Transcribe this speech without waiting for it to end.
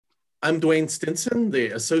I'm Dwayne Stinson, the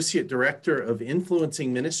Associate Director of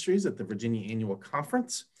Influencing Ministries at the Virginia Annual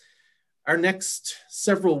Conference. Our next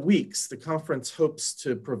several weeks, the conference hopes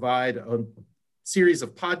to provide a series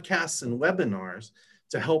of podcasts and webinars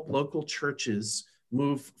to help local churches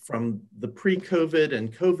move from the pre-COVID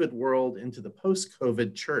and COVID world into the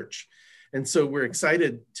post-COVID church. And so we're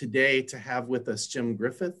excited today to have with us Jim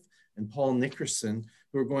Griffith and Paul Nickerson,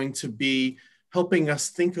 who are going to be helping us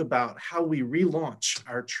think about how we relaunch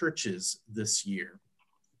our churches this year.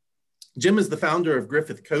 Jim is the founder of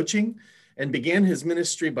Griffith Coaching and began his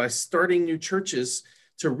ministry by starting new churches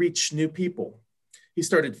to reach new people. He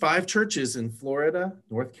started 5 churches in Florida,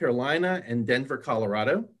 North Carolina, and Denver,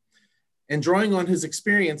 Colorado. And drawing on his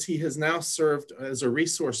experience, he has now served as a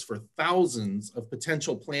resource for thousands of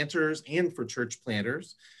potential planters and for church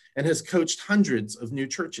planters, and has coached hundreds of new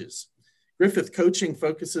churches. Griffith Coaching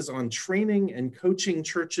focuses on training and coaching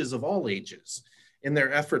churches of all ages in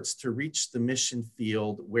their efforts to reach the mission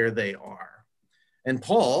field where they are. And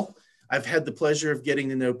Paul, I've had the pleasure of getting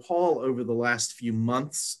to know Paul over the last few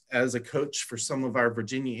months as a coach for some of our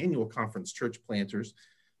Virginia Annual Conference church planters.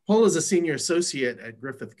 Paul is a senior associate at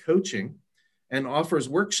Griffith Coaching and offers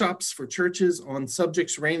workshops for churches on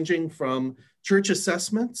subjects ranging from church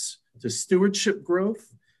assessments to stewardship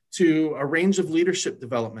growth to a range of leadership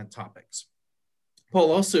development topics.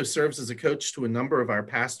 Paul also serves as a coach to a number of our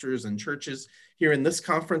pastors and churches here in this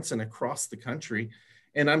conference and across the country.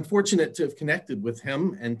 And I'm fortunate to have connected with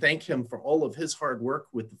him and thank him for all of his hard work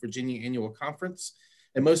with the Virginia Annual Conference.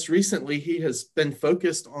 And most recently, he has been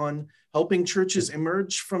focused on helping churches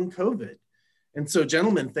emerge from COVID. And so,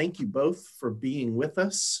 gentlemen, thank you both for being with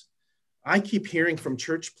us. I keep hearing from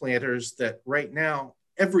church planters that right now,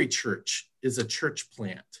 every church is a church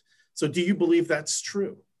plant. So do you believe that's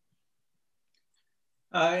true?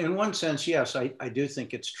 In one sense, yes, I do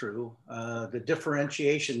think it's true. The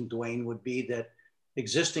differentiation, Dwayne, would be that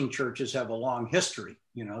existing churches have a long history.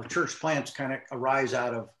 You know, church plants kind of arise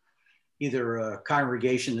out of either a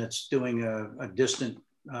congregation that's doing a distant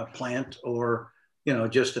plant or, you know,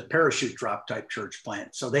 just a parachute drop type church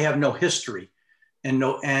plant. So they have no history and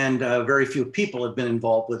very few people have been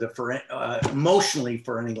involved with it for emotionally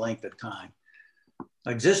for any length of time.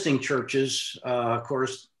 Existing churches, of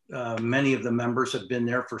course, many of the members have been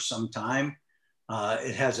there for some time.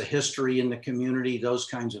 It has a history in the community, those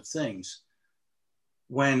kinds of things.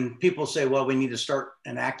 When people say, well, we need to start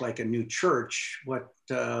and act like a new church, what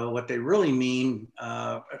they really mean,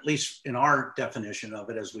 at least in our definition of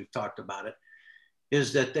it, as we've talked about it,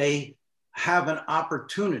 is that they have an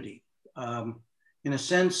opportunity. In a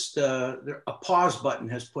sense, a pause button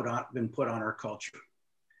has been put on our culture.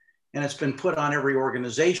 And it's been put on every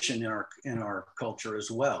organization in our culture as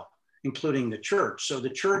well, including the church. So the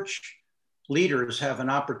church leaders have an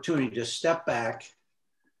opportunity to step back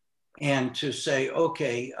and to say,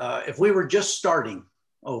 okay, if we were just starting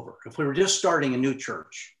over, if we were just starting a new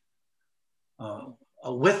church,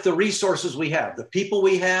 with the resources we have, the people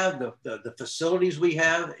we have, the facilities we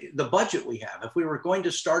have, the budget we have, if we were going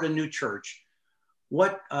to start a new church,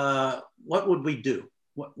 what would we do?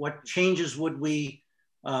 What changes would we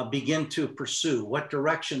begin to pursue? What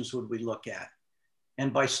directions would we look at?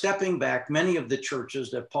 And by stepping back, many of the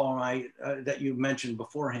churches that Paul and I, that you mentioned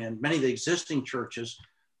beforehand, many of the existing churches,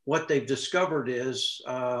 what they've discovered is,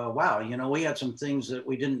 wow, you know, we had some things that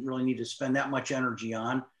we didn't really need to spend that much energy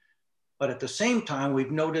on. But at the same time,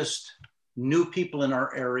 we've noticed new people in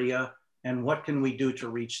our area and what can we do to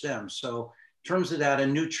reach them? So in terms of that, a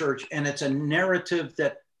new church, and it's a narrative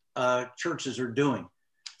that churches are doing.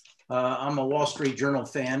 I'm a Wall Street Journal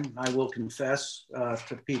fan, I will confess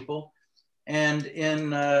to people. And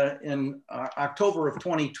in October of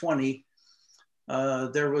 2020,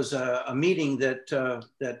 there was a meeting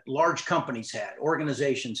that large companies had,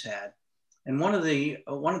 organizations had. And one of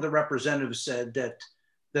the representatives said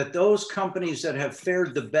that those companies that have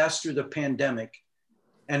fared the best through the pandemic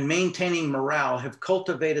and maintaining morale have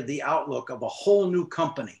cultivated the outlook of a whole new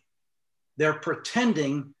company. They're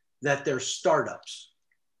pretending that they're startups.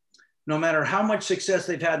 No matter how much success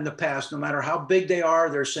they've had in the past, no matter how big they are,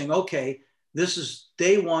 they're saying, okay, this is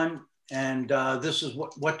day one, and this is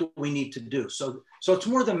what do we need to do. So it's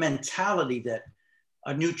more the mentality that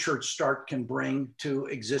a new church start can bring to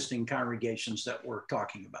existing congregations that we're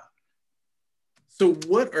talking about. So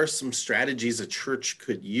what are some strategies a church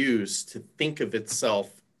could use to think of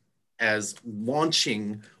itself as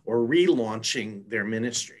launching or relaunching their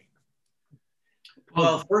ministry?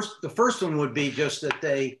 Well, the first one would be just that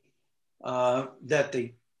they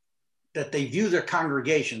view their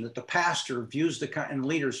congregation, that the pastor views and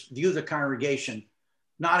leaders view the congregation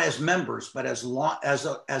not as members, but as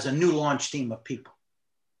a new launch team of people.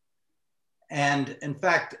 And in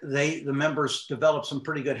fact, the members developed some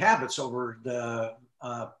pretty good habits over the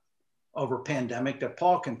over pandemic that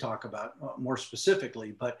Paul can talk about more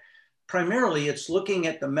specifically. But primarily, it's looking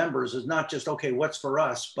at the members as not just, okay, what's for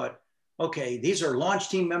us, but okay, these are launch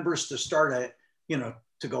team members to start a,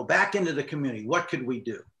 to go back into the community. What could we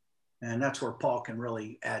do? And that's where Paul can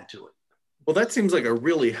really add to it. Well, that seems like a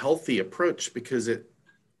really healthy approach because it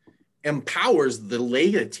empowers the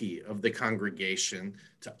laity of the congregation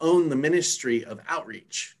to own the ministry of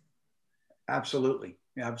outreach. Absolutely.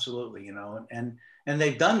 Absolutely. And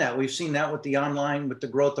they've done that. We've seen that with the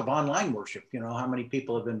growth of online worship, how many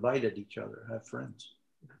people have invited each other, have friends.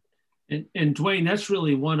 And Dwayne, that's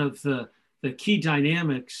really one of the key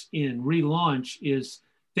dynamics in relaunch is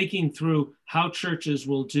thinking through how churches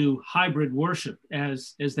will do hybrid worship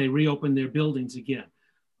as they reopen their buildings again.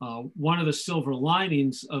 One of the silver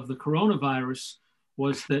linings of the coronavirus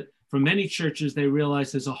was that for many churches, they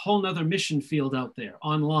realized there's a whole nother mission field out there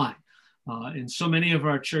online. And so many of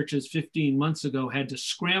our churches 15 months ago had to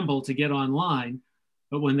scramble to get online.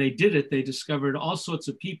 But when they did it, they discovered all sorts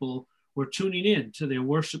of people were tuning in to their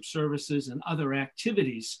worship services and other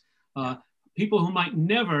activities, people who might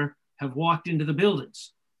never have walked into the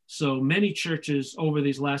buildings. So many churches over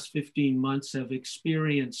these last 15 months have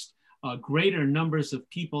experienced greater numbers of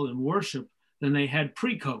people in worship than they had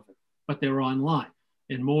pre-COVID, but they're online,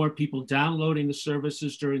 and more people downloading the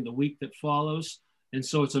services during the week that follows. And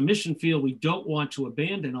so it's a mission field we don't want to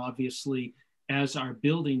abandon, obviously, as our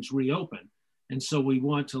buildings reopen. And so we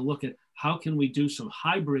want to look at how can we do some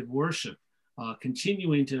hybrid worship,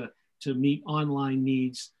 continuing to meet online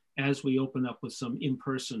needs as we open up with some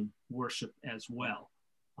in-person worship as well.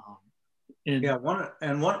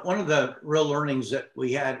 One of the real learnings that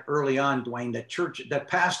we had early on, Dwayne, that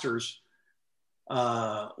pastors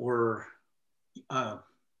were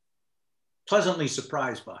pleasantly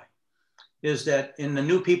surprised by, is that in the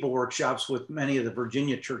new people workshops with many of the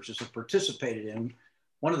Virginia churches have participated in,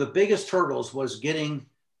 one of the biggest hurdles was getting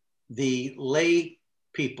the lay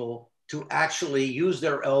people to actually use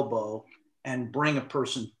their elbow and bring a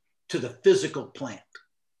person to the physical plant.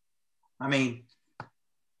 I mean,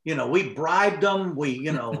 we bribed them, we,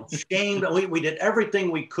 shamed, we did everything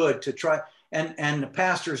we could to try, and the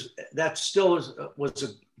pastors, that still was a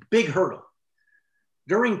big hurdle.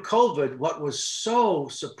 During COVID, what was so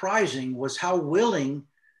surprising was how willing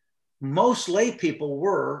most lay people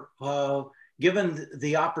were, given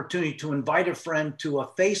the opportunity to invite a friend to a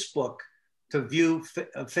Facebook, to view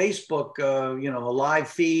a Facebook, a live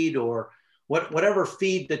feed or whatever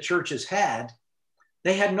feed the churches had.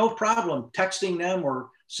 They had no problem texting them or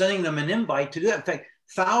sending them an invite to do that. In fact,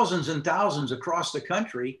 thousands and thousands across the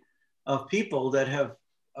country of people that have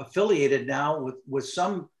affiliated now with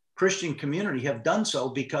some Christian community have done so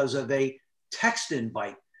because of a text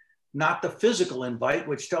invite, not the physical invite,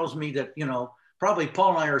 which tells me that, probably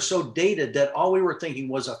Paul and I are so dated that all we were thinking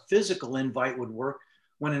was a physical invite would work,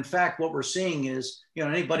 when in fact what we're seeing is,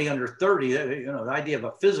 anybody under 30, the idea of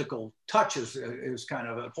a physical touch is kind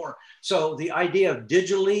of important. So the idea of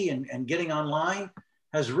digitally and getting online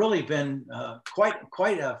has really been quite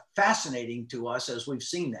fascinating to us as we've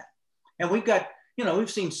seen that. And we've got,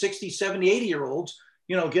 we've seen 60, 70, 80-year-olds,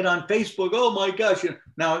 get on Facebook. Oh my gosh.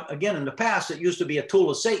 Now, again, in the past, it used to be a tool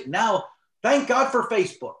of Satan. Now, thank God for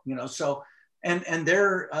Facebook, so, and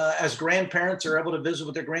they're, as grandparents, are able to visit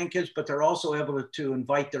with their grandkids, but they're also able to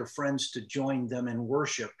invite their friends to join them in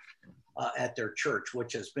worship at their church,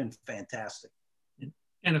 which has been fantastic.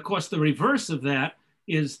 And of course, the reverse of that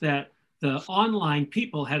is that the online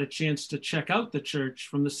people had a chance to check out the church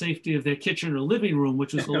from the safety of their kitchen or living room,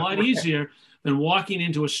 which was a lot Right. easier than walking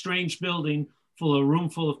into a strange building full of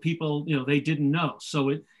room full of people, they didn't know.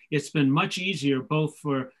 So it's been much easier both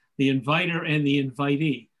for the inviter and the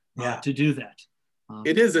invitee to do that.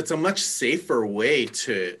 It is. It's a much safer way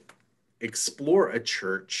to explore a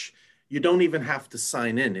church. You don't even have to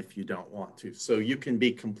sign in if you don't want to. So you can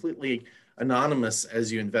be completely anonymous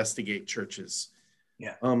as you investigate churches.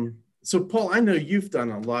 Yeah. So Paul, I know you've done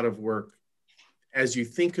a lot of work as you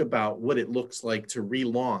think about what it looks like to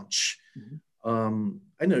relaunch. Mm-hmm.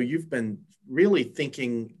 I know you've been really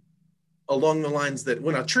thinking along the lines that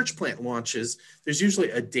when a church plant launches, there's usually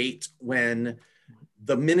a date when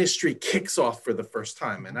the ministry kicks off for the first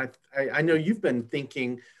time. And I know you've been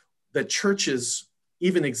thinking that churches,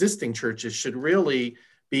 even existing churches, should really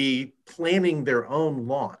be planning their own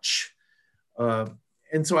launch.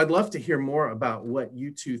 And so I'd love to hear more about what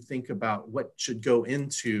you two think about what should go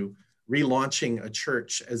into relaunching a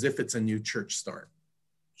church as if it's a new church start.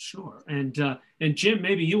 Sure. And Jim,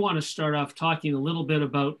 maybe you want to start off talking a little bit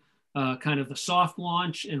about kind of the soft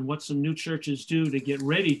launch and what some new churches do to get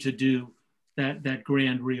ready to do that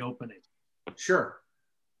grand reopening? Sure.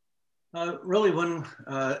 Really,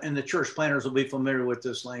 and the church planners will be familiar with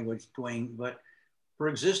this language, Dwayne, but for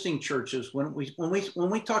existing churches, when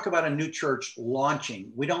we talk about a new church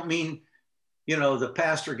launching, we don't mean, the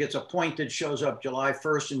pastor gets appointed, shows up July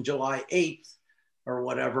 1st and July 8th or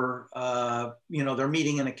whatever, they're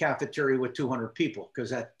meeting in a cafeteria with 200 people,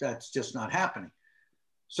 because that's just not happening.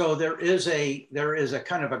 So there is a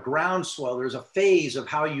kind of a groundswell. There's a phase of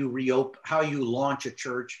how you launch a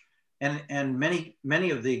church. And many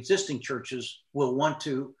of the existing churches will want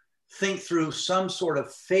to think through some sort of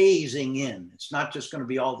phasing in. It's not just going to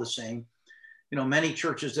be all the same. Many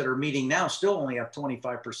churches that are meeting now still only have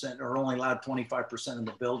 25% or only allowed 25% of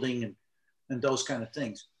the building and those kind of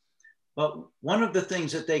things. But one of the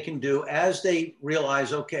things that they can do as they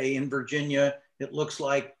realize, okay, in Virginia, it looks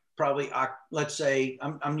like probably, let's say,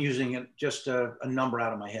 I'm using just a number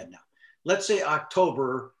out of my head now. Let's say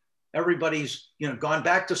October, everybody's gone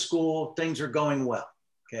back to school, things are going well,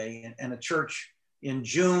 okay? And a church in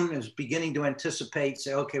June is beginning to anticipate,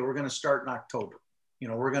 say, okay, we're going to start in October.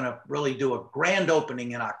 We're going to really do a grand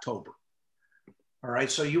opening in October. All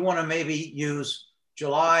right, so you want to maybe use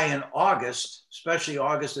July and August, especially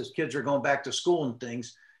August as kids are going back to school and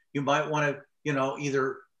things. You might want to,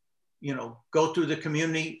 either, go through the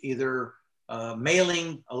community, either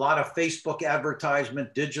mailing, a lot of Facebook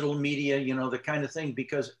advertisement, digital media, the kind of thing,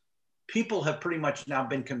 because people have pretty much now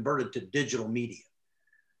been converted to digital media.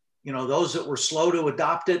 Those that were slow to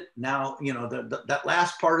adopt it, now, that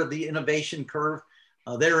last part of the innovation curve,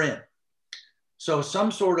 they're in. So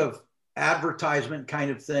some sort of advertisement kind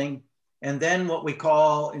of thing. And then what we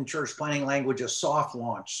call in church planning language, a soft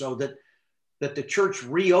launch, so that the church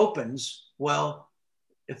reopens. Well,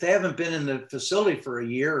 if they haven't been in the facility for a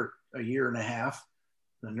year and a half,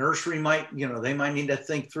 the nursery might, they might need to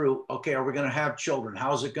think through, okay, are we going to have children?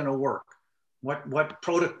 How's it going to work? What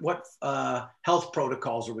health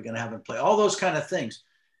protocols are we going to have in play? All those kind of things.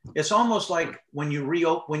 It's almost like when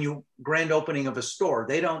you grand opening of a store,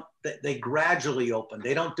 they gradually open.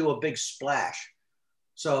 They don't do a big splash.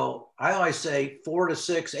 So I always say 4 to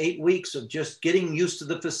 6, 8 weeks of just getting used to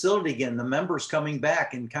the facility again, the members coming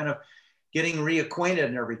back and kind of getting reacquainted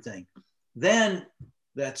and everything. Then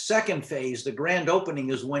that second phase, the grand opening,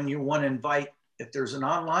 is when you want to invite, if there's an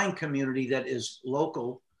online community that is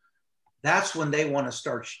local, that's when they want to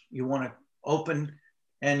start. You want to open,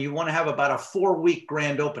 and you want to have about a 4-week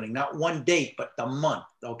grand opening, not one date, but the month.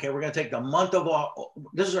 Okay, we're going to take the month of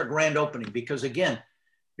this is our grand opening, because again,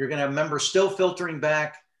 you're going to have members still filtering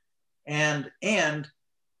back, and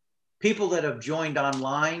people that have joined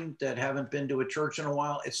online that haven't been to a church in a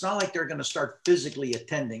while. It's not like they're going to start physically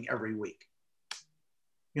attending every week.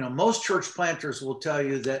 Most church planters will tell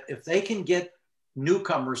you that if they can get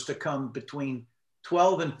newcomers to come between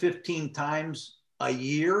 12 and 15 times a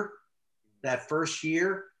year, that first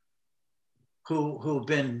year, who've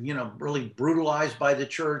been, really brutalized by the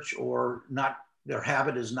church, or not, their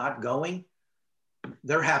habit is not going,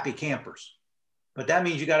 they're happy campers. But that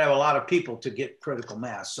means you got to have a lot of people to get critical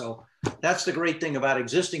mass. So that's the great thing about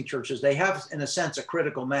existing churches. They have, in a sense, a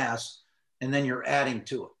critical mass, and then you're adding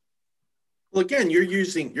to it. Well, again, you're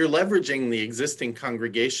leveraging the existing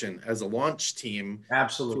congregation as a launch team.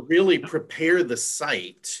 Absolutely. To really prepare the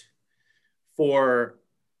site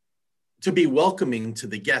to be welcoming to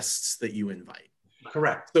the guests that you invite.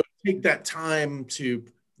 Correct. So take that time to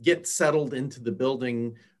get settled into the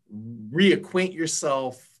building, reacquaint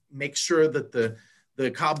yourself, make sure that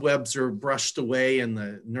the cobwebs are brushed away and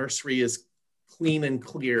the nursery is clean and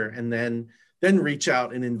clear, and then reach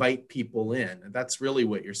out and invite people in. And that's really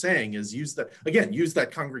what you're saying, is use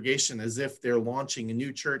that congregation as if they're launching a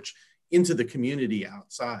new church into the community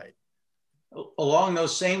outside. Along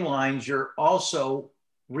those same lines, you're also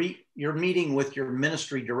you're meeting with your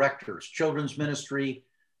ministry directors, children's ministry,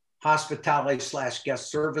 hospitality / guest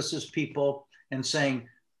services people, and saying,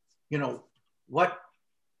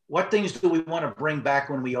 what things do we want to bring back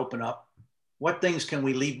when we open up? What things can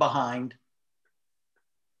we leave behind?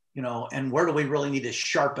 And where do we really need to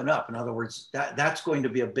sharpen up? In other words, that's going to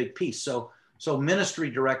be a big piece. So ministry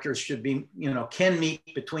directors should be, can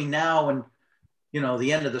meet between now and,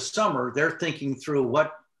 the end of the summer. They're thinking through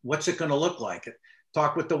what's it going to look like.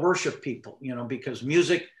 Talk with the worship people, because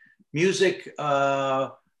music,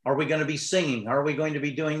 are we going to be singing? Are we going to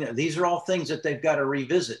be doing that? These are all things that they've got to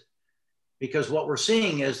revisit, because what we're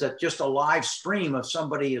seeing is that just a live stream of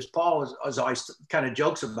somebody, as Paul is always kind of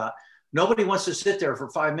jokes about, nobody wants to sit there for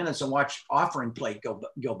 5 minutes and watch offering plate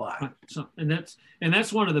go by. So, and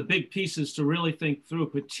that's one of the big pieces to really think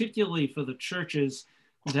through, particularly for the churches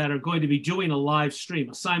that are going to be doing a live stream,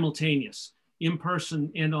 a simultaneous. in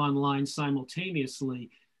person and online simultaneously,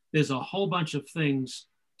 there's a whole bunch of things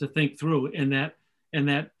to think through. And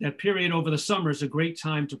that period over the summer is a great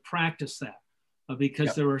time to practice that,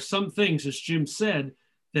 because there are some things, as Jim said,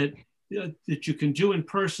 that you can do in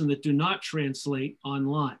person that do not translate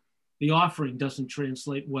online. The offering doesn't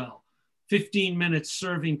translate well. 15 minutes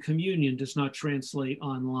serving communion does not translate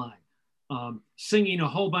online. Singing a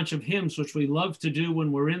whole bunch of hymns, which we love to do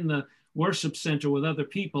when we're in the worship center with other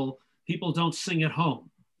people, people don't sing at home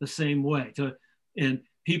the same way. And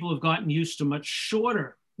people have gotten used to much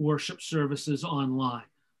shorter worship services online.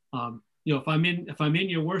 If I'm in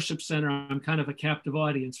your worship center, I'm kind of a captive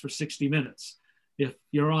audience for 60 minutes. If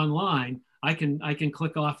you're online, I can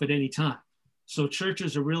click off at any time. So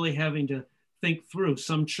churches are really having to think through.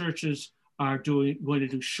 Some churches are going to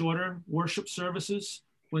do shorter worship services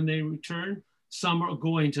when they return. Some are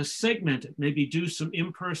going to segment it, maybe do some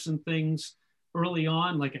in-person things early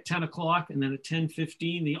on, like at 10 o'clock, and then at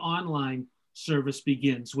 10:15, the online service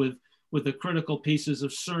begins with the critical pieces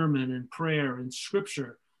of sermon and prayer and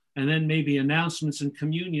scripture. And then maybe announcements and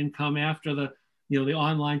communion come after the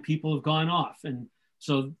online people have gone off. And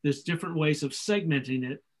so there's different ways of segmenting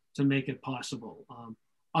it to make it possible.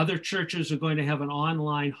 Other churches are going to have an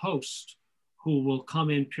online host who will come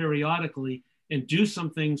in periodically and do some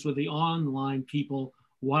things with the online people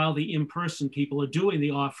while the in-person people are doing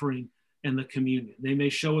the offering and the communion. They may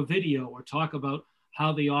show a video or talk about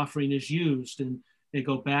how the offering is used, and they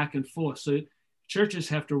go back and forth. So churches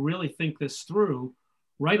have to really think this through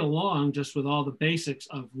right along, just with all the basics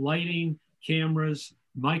of lighting, cameras,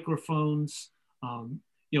 microphones.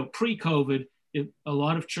 Pre-COVID, a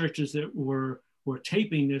lot of churches that were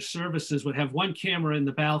taping their services would have one camera in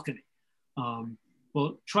the balcony.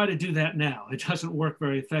 Well, try to do that now. It doesn't work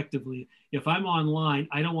very effectively. If I'm online,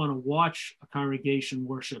 I don't want to watch a congregation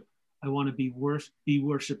worship. I want to be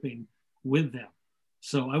worshiping with them.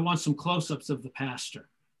 So I want some close-ups of the pastor.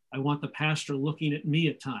 I want the pastor looking at me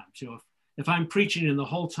at times. If I'm preaching and the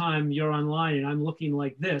whole time you're online and I'm looking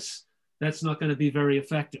like this, that's not going to be very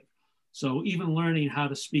effective. So even learning how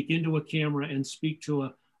to speak into a camera and speak to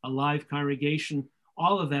a live congregation,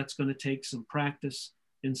 all of that's going to take some practice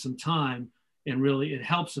and some time. And really, it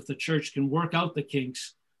helps if the church can work out the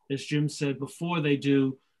kinks, as Jim said, before they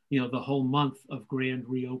do, the whole month of grand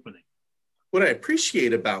reopening. What I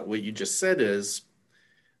appreciate about what you just said is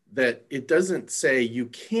that it doesn't say you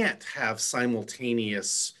can't have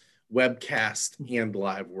simultaneous webcast and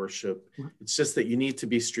live worship. It's just that you need to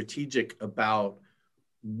be strategic about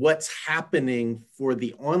what's happening for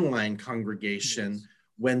the online congregation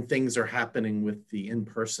when things are happening with the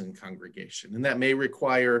in-person congregation. And that may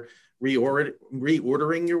require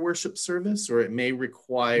reordering your worship service, or it may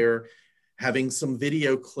require having some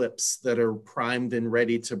video clips that are primed and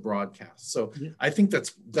ready to broadcast. So I think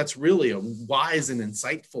that's really a wise and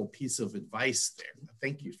insightful piece of advice there.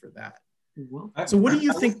 Thank you for that. So what do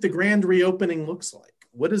you think the grand reopening looks like?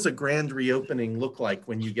 What does a grand reopening look like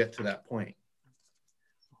when you get to that point?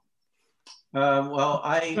 Well,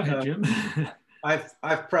 Go ahead, Jim.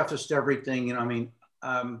 I've prefaced everything,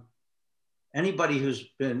 anybody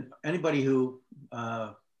who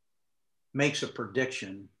makes a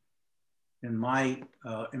prediction in my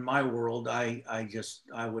world, I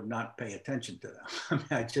would not pay attention to them.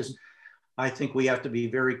 I think we have to be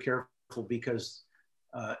very careful because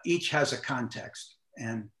each has a context,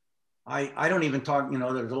 and I don't even talk.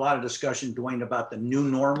 There's a lot of discussion, Dwayne, about the new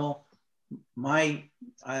normal.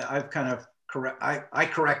 I've kind of I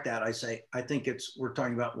correct that. I say I think we're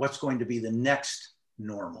talking about what's going to be the next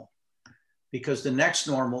normal, because the next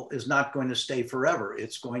normal is not going to stay forever.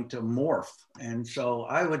 It's going to morph, and so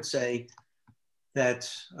I would say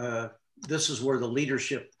that this is where the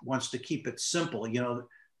leadership wants to keep it simple.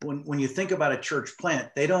 When you think about a church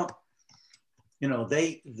plant, they don't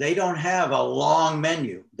have a long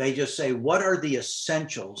menu. They just say, what are the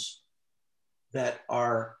essentials that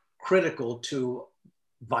are critical to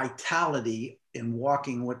vitality in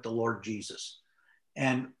walking with the Lord Jesus?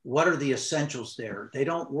 And what are the essentials there? They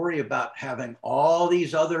don't worry about having all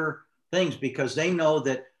these other things, because they know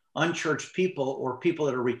that unchurched people or people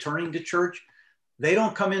that are returning to church, they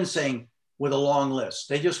don't come in saying with a long list.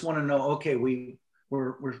 They just want to know, okay, we're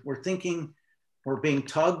thinking, we're being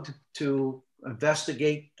tugged to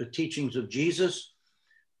investigate the teachings of Jesus.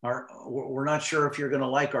 We're not sure if you're going to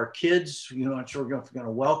like our kids. You're not sure if you're going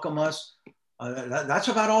to welcome us. That's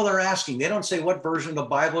about all they're asking. They don't say what version of the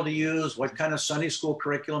Bible to use, what kind of Sunday school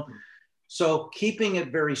curriculum. So keeping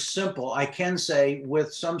it very simple, I can say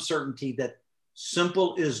with some certainty that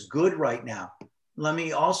simple is good right now. Let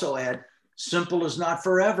me also add, simple is not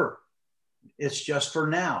forever. It's just for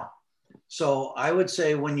now. So I would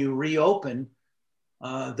say when you reopen,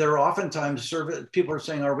 there are oftentimes people are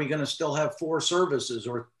saying, are we going to still have 4 services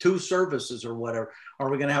or 2 services or whatever? Are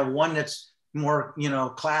we going to have one that's more,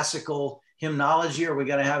 classical hymnology, or are we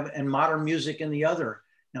going to have and modern music in the other?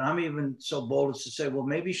 And I'm even so bold as to say, well,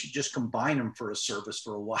 maybe you should just combine them for a service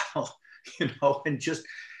for a while, and just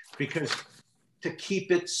because to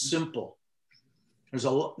keep it simple.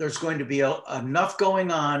 There's going to be enough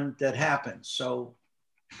going on that happens. So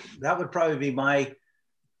that would probably be my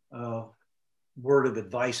word of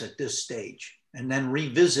advice at this stage, and then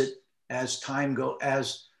revisit as time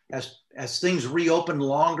as things reopen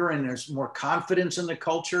longer and there's more confidence in the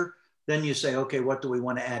culture. Then you say, okay, what do we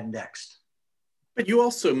want to add next? But you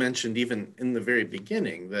also mentioned even in the very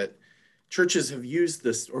beginning that churches have used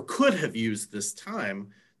this, or could have used this time,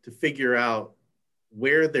 to figure out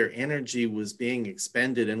where their energy was being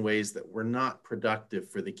expended in ways that were not productive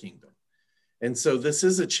for the kingdom. And so this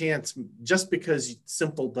is a chance. Just because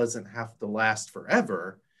simple doesn't have to last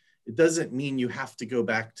forever, it doesn't mean you have to go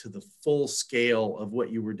back to the full scale of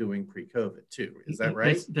what you were doing pre-COVID too. Is that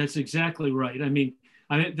right? That's exactly right. I mean,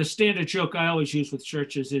 the standard joke I always use with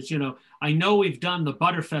churches is, I know we've done the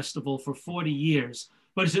Butter Festival for 40 years,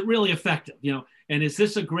 but is it really effective? And is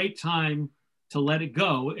this a great time to let it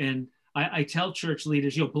go? And I tell church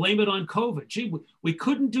leaders, blame it on COVID. Gee, we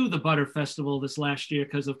couldn't do the Butter Festival this last year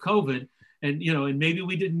because of COVID. And, and maybe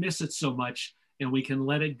we didn't miss it so much, and we can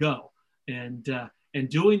let it go. And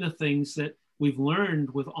doing the things that we've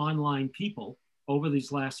learned with online people over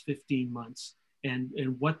these last 15 months, and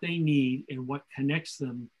what they need and what connects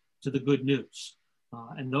them to the good news.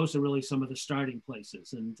 And those are really some of the starting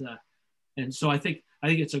places. And so I think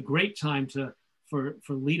it's a great time for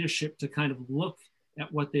leadership to kind of look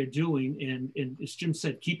at what they're doing. And as Jim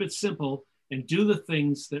said, keep it simple and do the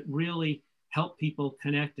things that really help people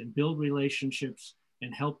connect and build relationships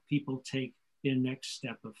and help people take their next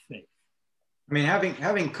step of faith. I mean,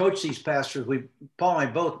 having coached these pastors, Paul and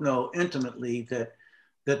I both know intimately that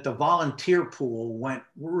the volunteer pool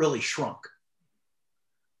really shrunk.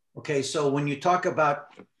 Okay, so when you talk about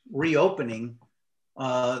reopening,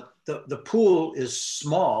 the pool is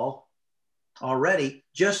small already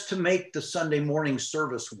just to make the Sunday morning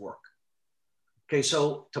service work. Okay,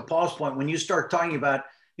 so to Paul's point, when you start talking about,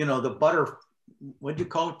 the butter, what do you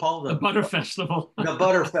call it, Paul? The Butter Festival. The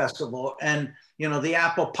Butter Festival, and, the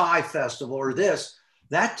Apple Pie Festival, or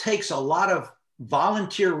that takes a lot of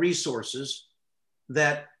volunteer resources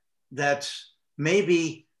that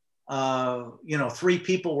maybe, 3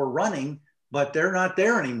 people were running, but they're not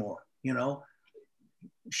there anymore.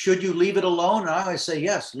 Should you leave it alone? And I always say,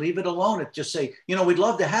 yes, leave it alone. Just say, we'd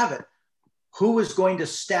love to have it. Who is going to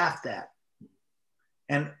staff that?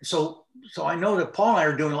 And so I know that Paul and I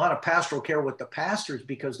are doing a lot of pastoral care with the pastors,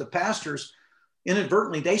 because the pastors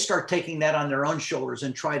inadvertently, they start taking that on their own shoulders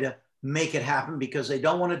and try to make it happen because they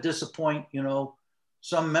don't want to disappoint,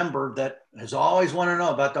 some member that has always wanted to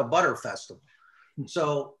know about the Butter Festival.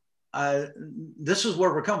 So this is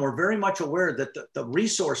where we're coming. We're very much aware that the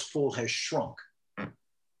resource pool has shrunk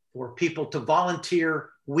for people to volunteer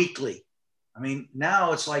weekly. I mean,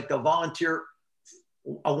 now it's like the volunteer,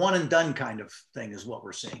 a one and done kind of thing is what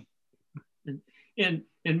we're seeing. And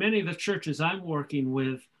many of the churches I'm working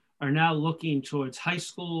with are now looking towards high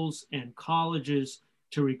schools and colleges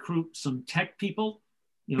to recruit some tech people.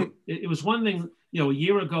 It was one thing, a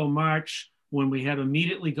year ago, March, when we had to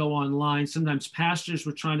immediately go online, sometimes pastors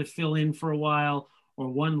were trying to fill in for a while, or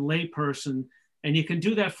one layperson, and you can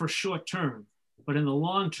do that for short term, but in the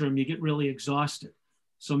long term, you get really exhausted.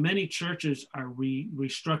 So many churches are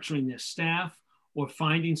restructuring their staff, or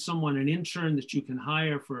finding someone, an intern that you can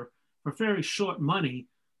hire for very short money,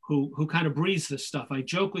 who kind of breathes this stuff. I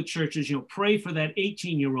joke with churches, pray for that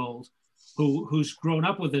 18-year-old who's grown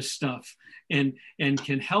up with this stuff and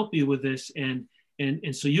can help you with this. And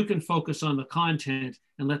so you can focus on the content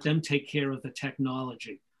and let them take care of the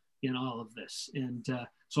technology in all of this. And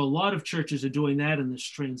so a lot of churches are doing that in this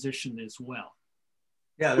transition as well.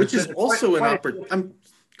 Yeah, which is also an opportunity.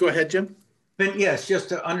 Go ahead, Jim. Yes, just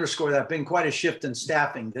to underscore that, been quite a shift in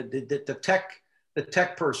staffing. The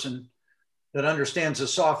tech person that understands the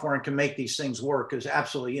software and can make these things work is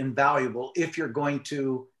absolutely invaluable if you're going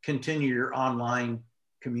to continue your online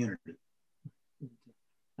community.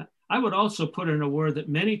 I would also put in a word that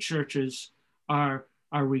many churches are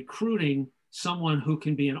recruiting someone who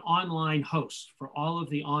can be an online host for all of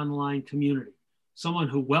the online community, someone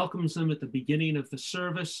who welcomes them at the beginning of the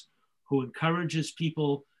service, who encourages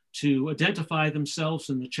people to identify themselves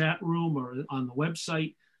in the chat room or on the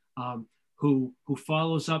website, who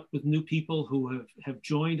follows up with new people who have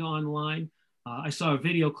joined online. I saw a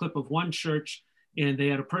video clip of one church, and they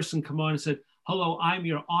had a person come on and said, "Hello, I'm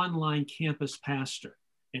your online campus pastor.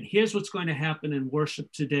 And here's what's going to happen in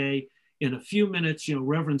worship today. In a few minutes,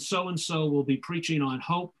 Reverend so-and-so will be preaching on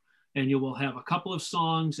hope, and you will have a couple of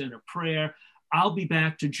songs and a prayer. I'll be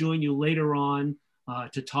back to join you later on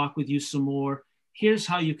to talk with you some more. Here's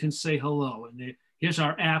how you can say hello. And here's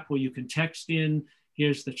our app where you can text in.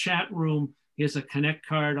 Here's the chat room. Here's a connect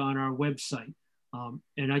card on our website."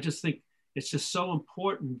 And I just think it's just so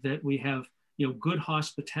important that we have, good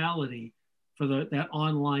hospitality for that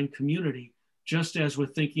online community, just as we're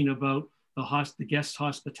thinking about the guest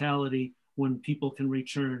hospitality when people can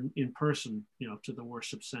return in person, to the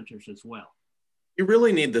worship centers as well. You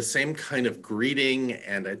really need the same kind of greeting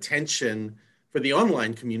and attention for the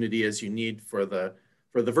online community as you need for the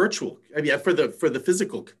virtual, for the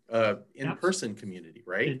physical in-person community,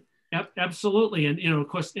 right? Absolutely. And, of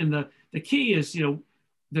course, the key is,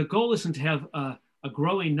 the goal isn't to have a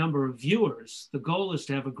growing number of viewers. The goal is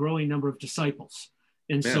to have a growing number of disciples.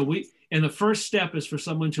 And so the first step is for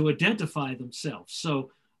someone to identify themselves.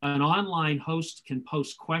 So an online host can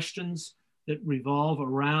post questions that revolve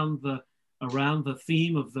around the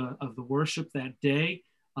theme of the worship that day,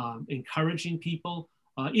 encouraging people,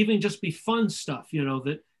 even just be fun stuff,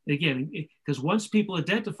 that again, because once people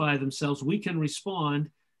identify themselves, we can respond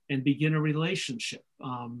and begin a relationship.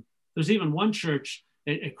 There's even one church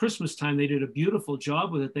at Christmas time, they did a beautiful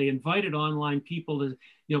job with it. They invited online people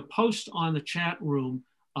to, post on the chat room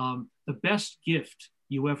the best gift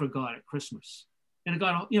you ever got at Christmas. And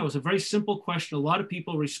it was a very simple question. A lot of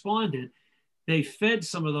people responded. They fed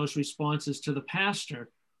some of those responses to the pastor,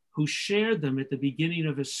 who shared them at the beginning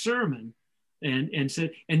of his sermon and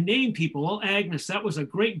said, and named people. Well, Agnes, that was a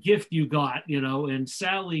great gift you got, and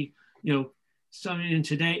Sally, something in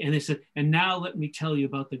today. And they said, and now let me tell you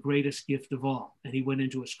about the greatest gift of all. And he went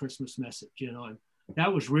into his Christmas message, and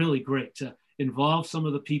that was really great to involve some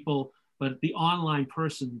of the people, but the online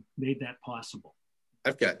person made that possible.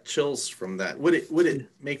 I've got chills from that. What it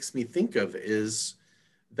makes me think of is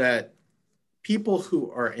that people who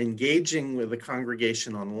are engaging with the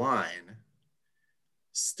congregation online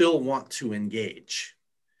still want to engage.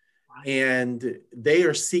 Right. And they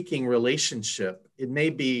are seeking relationship. It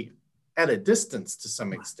may be at a distance to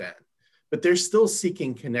some extent, but they're still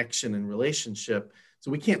seeking connection and relationship.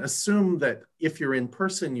 So we can't assume that if you're in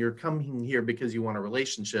person, you're coming here because you want a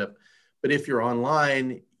relationship. But if you're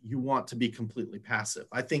online, you want to be completely passive.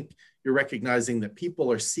 I think you're recognizing that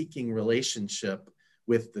people are seeking relationship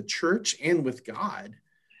with the church and with God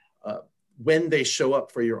when they show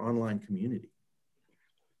up for your online community.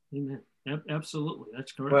 Amen. Absolutely,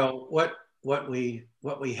 that's correct. Well, what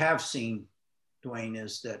we have seen, Dwayne,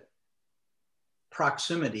 is that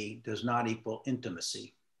proximity does not equal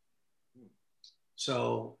intimacy.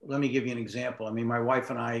 So let me give you an example. I mean, my wife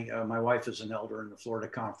and I, my wife is an elder in the Florida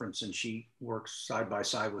Conference, and she works side by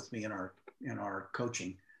side with me in our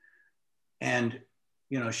coaching. And,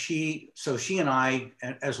 she and I,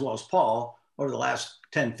 as well as Paul, over the last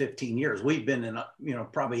 10, 15 years, we've been in,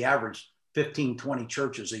 probably average 15, 20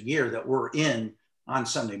 churches a year that we're in on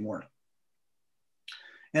Sunday morning.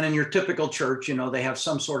 And in your typical church, they have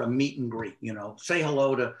some sort of meet and greet, say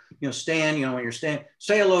hello to, stand, when you're standing,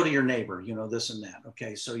 say hello to your neighbor, this and that.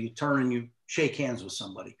 Okay. So you turn and you shake hands with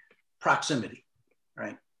somebody. Proximity,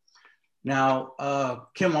 right? Now,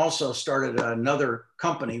 Kim also started another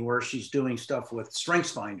company where she's doing stuff with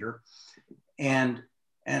StrengthsFinder. And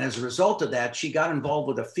as a result of that, she got involved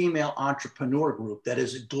with a female entrepreneur group that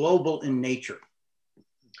is global in nature.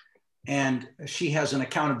 And she has an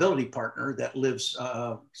accountability partner that lives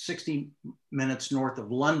 60 minutes north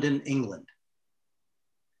of London, England.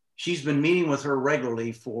 She's been meeting with her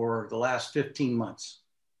regularly for the last 15 months.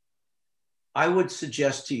 I would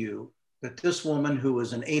suggest to you that this woman, who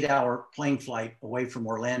is an 8-hour plane flight away from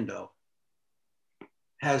Orlando,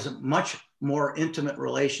 has a much more intimate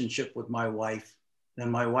relationship with my wife than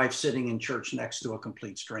my wife sitting in church next to a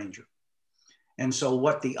complete stranger. And so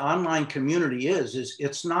what the online community is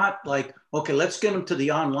it's not like, okay, let's get them to the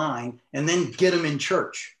online and then get them in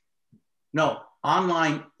church. No,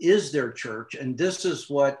 online is their church. And this is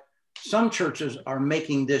what some churches are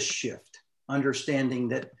making this shift, understanding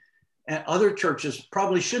that other churches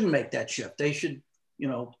probably shouldn't make that shift. They should,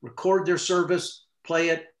 record their service, play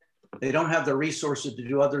it. They don't have the resources to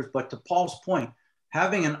do others. But to Paul's point,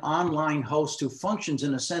 having an online host who functions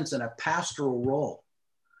in a sense in a pastoral role,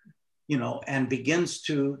 and begins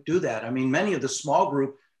to do that. I mean, many of the small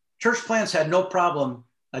group church plants had no problem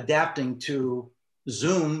adapting to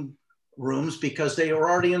Zoom rooms because they were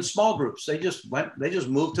already in small groups. They just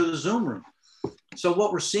moved to the Zoom room. So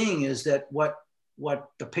what we're seeing is that what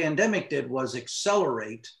the pandemic did was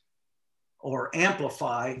accelerate or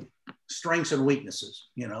amplify strengths and weaknesses.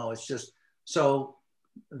 You know, it's just, so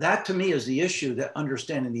that to me is the issue, that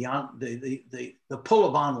understanding the pull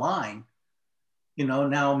of online. You know,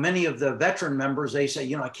 now many of the veteran members, they say,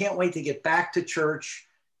 you know, I can't wait to get back to church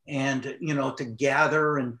and, you know, to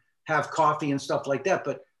gather and have coffee and stuff like that.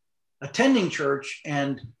 But attending church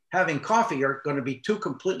and having coffee are going to be two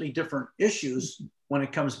completely different issues when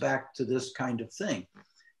it comes back to this kind of thing.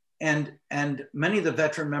 And many of the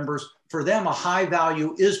veteran members, for them, a high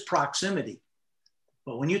value is proximity.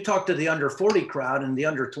 But when you talk to the under 40 crowd and the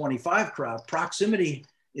under 25 crowd, proximity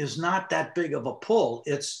is not that big of a pull.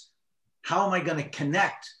 It's how am I going to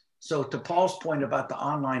connect? So to Paul's point about the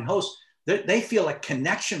online host, they feel a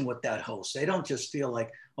connection with that host. They don't just feel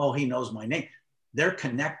like, oh, he knows my name. They're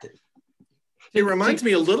connected. It reminds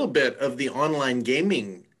me a little bit of the online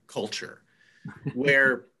gaming culture,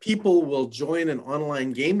 where people will join an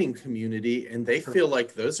online gaming community and they feel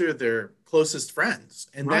like those are their closest friends.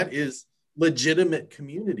 And that is legitimate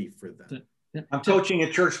community for them. I'm coaching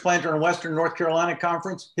a church planter in Western North Carolina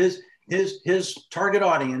conference. His target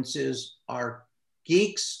audience are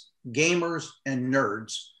geeks, gamers, and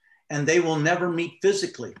nerds, and they will never meet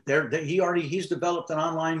physically. He's developed an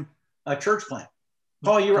online church plant.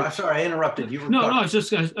 Paul, sorry, I interrupted. No, I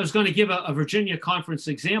was going to give a Virginia conference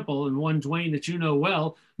example, and one, Dwayne, that you know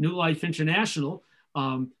well, New Life International.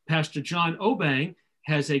 Pastor John Obang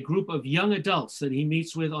has a group of young adults that he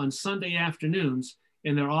meets with on Sunday afternoons,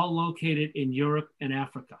 and they're all located in Europe and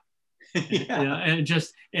Africa.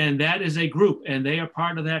 And that is a group, and they are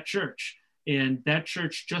part of that church. And that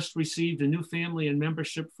church just received a new family and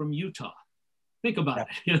membership from Utah. Think about it.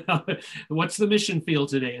 You know, what's the mission field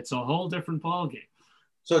today? It's a whole different ballgame.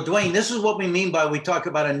 So Dwayne, this is what we mean by we talk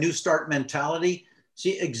about a new start mentality.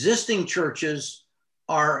 See, existing churches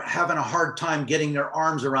are having a hard time getting their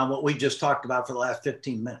arms around what we just talked about for the last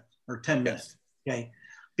 15 minutes or 10 minutes, okay?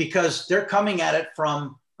 Because they're coming at it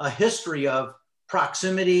from a history of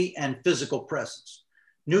proximity and physical presence.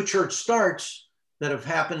 New church starts that have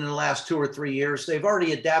happened in the last 2 or 3 years, they've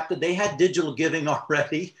already adapted. They had digital giving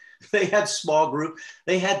already. They had small group.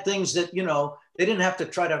 They had things that, you know, they didn't have to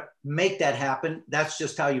try to make that happen. That's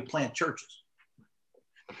just how you plant churches.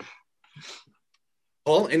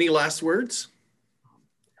 Paul, any last words?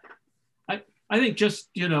 I think just,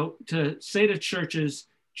 you know, to say to churches,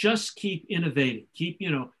 just keep innovating. Keep, you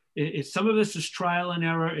know, some of this is trial and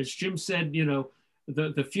error. As Jim said, you know,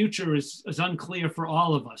 the future is unclear for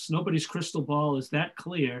all of us. Nobody's crystal ball is that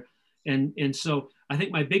clear. And so I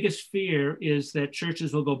think my biggest fear is that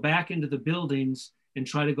churches will go back into the buildings and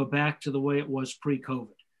try to go back to the way it was pre-COVID.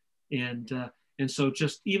 And so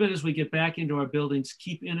just even as we get back into our buildings,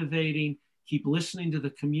 keep innovating, keep listening to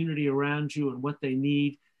the community around you and what they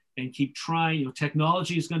need, and keep trying. You know,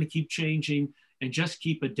 technology is going to keep changing, and just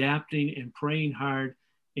keep adapting and praying hard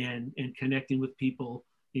and connecting with people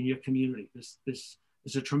in your community.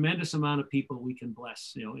 There's a tremendous amount of people we can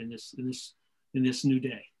bless, you know, in this new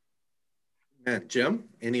day. Jim,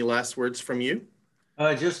 any last words from you?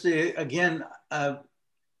 Again, I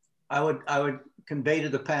would convey to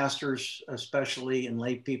the pastors, especially and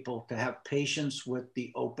lay people, to have patience with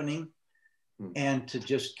the opening and to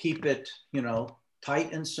just keep it, you know,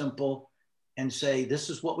 tight and simple, and say, this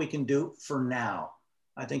is what we can do for now.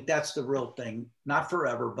 I think that's the real thing, not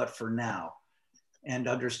forever, but for now, and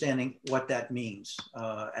understanding what that means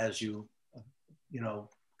as you know,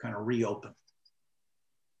 kind of reopen.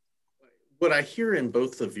 What I hear in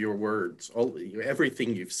both of your words,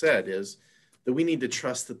 everything you've said, is that we need to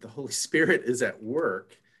trust that the Holy Spirit is at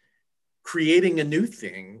work creating a new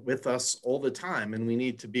thing with us all the time. And we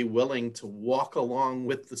need to be willing to walk along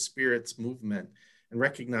with the Spirit's movement and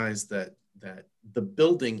recognize that the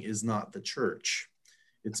building is not the church.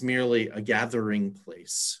 It's merely a gathering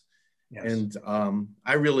place. Yes. And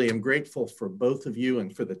I really am grateful for both of you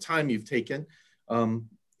and for the time you've taken.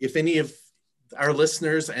 If any of our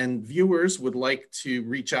listeners and viewers would like to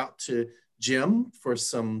reach out to Jim for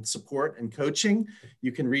some support and coaching,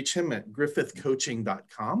 you can reach him at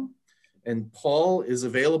griffithcoaching.com. And Paul is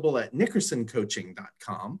available at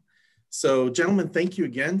nickersoncoaching.com. So gentlemen, thank you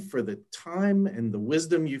again for the time and the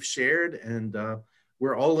wisdom you've shared. And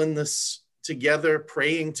we're all in this together,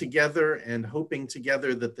 praying together and hoping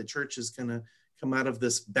together that the church is going to come out of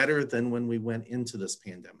this better than when we went into this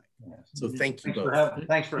pandemic. Yes. So thank you both.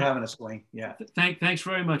 Thanks for having us, Dwayne. Yeah. Thanks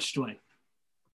very much, Dwayne.